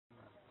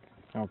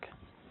Okay.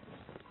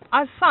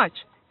 As such,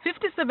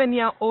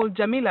 57-year-old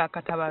Jamila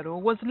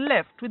Katabaro was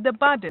left with the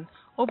burden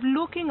of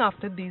looking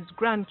after these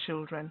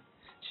grandchildren.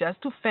 She has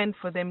to fend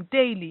for them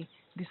daily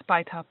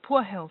despite her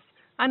poor health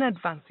and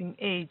advancing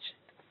age.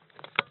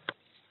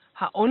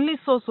 Her only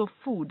source of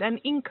food and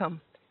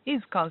income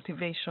is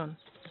cultivation.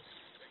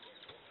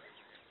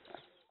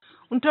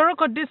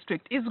 Ntoroko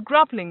district is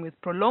grappling with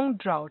prolonged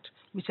drought,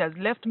 which has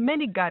left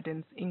many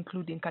gardens,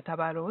 including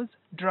Katabaro's,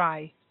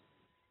 dry.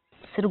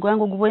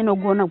 Sirugwangu gubweno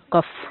gwona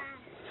gukafu.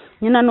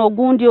 Nyina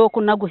nogundi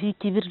oku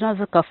naguhikibiri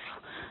nazo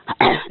kafu.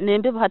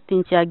 Nembe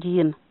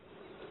batinchagiyina.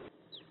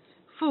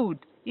 Food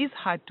is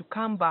hard to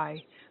come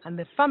by, and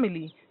the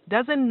family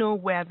doesn't know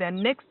where their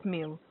next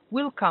meal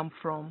will come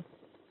from.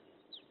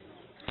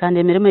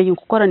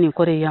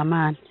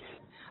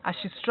 As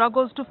she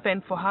struggles to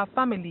fend for her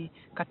family,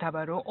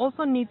 Katabaro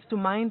also needs to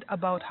mind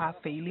about her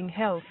failing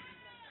health.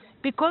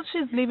 Because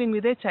she's living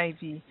with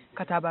HIV,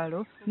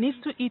 Katabaro needs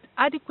to eat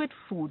adequate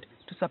food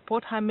to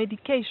support her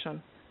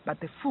medication, but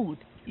the food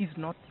is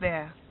not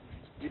there.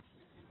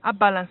 A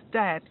balanced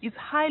diet is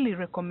highly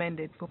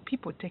recommended for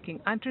people taking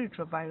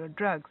antiretroviral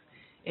drugs,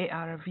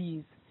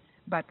 ARVs.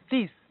 But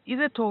this is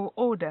a tall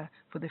order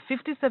for the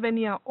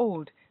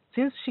 57-year-old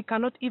since she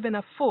cannot even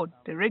afford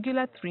the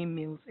regular 3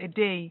 meals a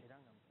day.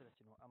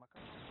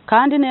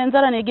 Kandi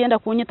nenzara negenda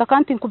kunyita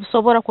kanti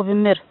nkubisobora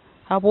kubimera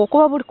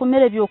habwokuba buli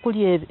kumera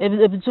ebyokulya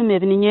ebijume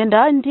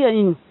ebininyenda ndiye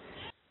inyo.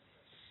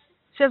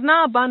 She has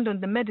now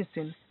abandoned the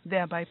medicine,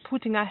 thereby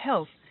putting her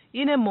health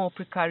in a more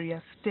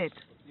precarious state.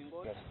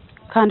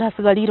 Kandi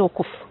hasigalira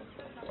okufa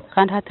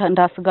kandi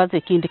ndasigaze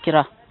ekindi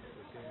kira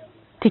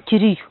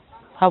tikiriyo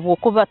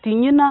habwokuba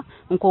tinyina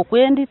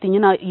nkokwendi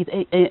tinyina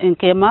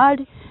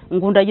enkemali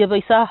ngunda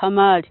yebaisa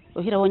hamali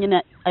ohira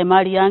wonyina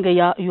emali yange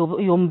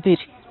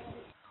yomubiri.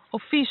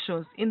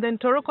 Officials in the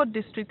Ntoroko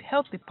District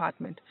Health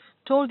Department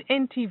told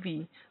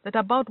NTV that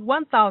about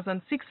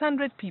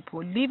 1,600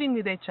 people living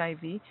with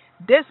HIV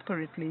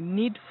desperately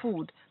need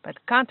food but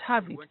can't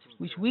have it,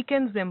 which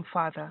weakens them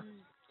further.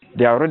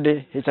 They are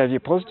already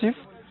HIV positive.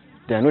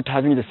 They are not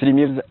having the 3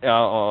 meals,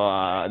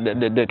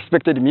 the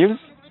expected meals,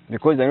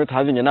 because they are not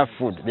having enough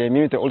food. Their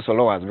immunity also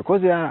lowers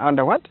because they are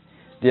under what?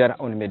 They are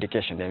on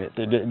medication. They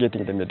are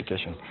getting the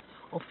medication.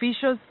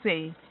 Officials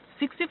say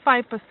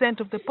 65%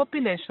 of the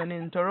population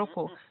in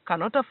Ntoroko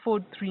cannot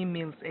afford 3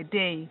 meals a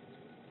day.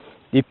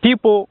 The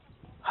people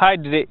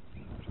hardly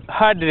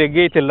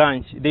get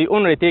lunch. They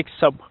only take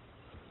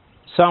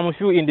some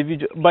few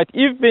individuals. But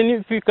even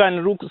if you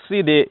can look,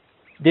 see the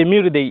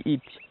meal they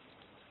eat,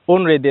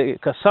 only the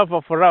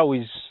cassava flour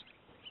is,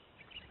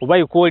 what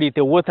you call it,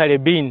 a watery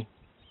bean.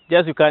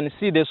 Just you can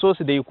see the sauce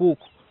they cook,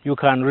 you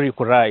can really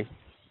cry.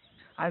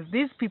 As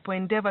these people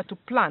endeavor to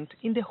plant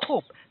in the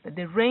hope that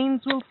the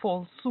rains will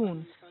fall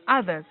soon,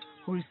 others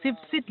who received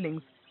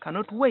seedlings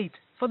cannot wait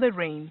for the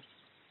rain.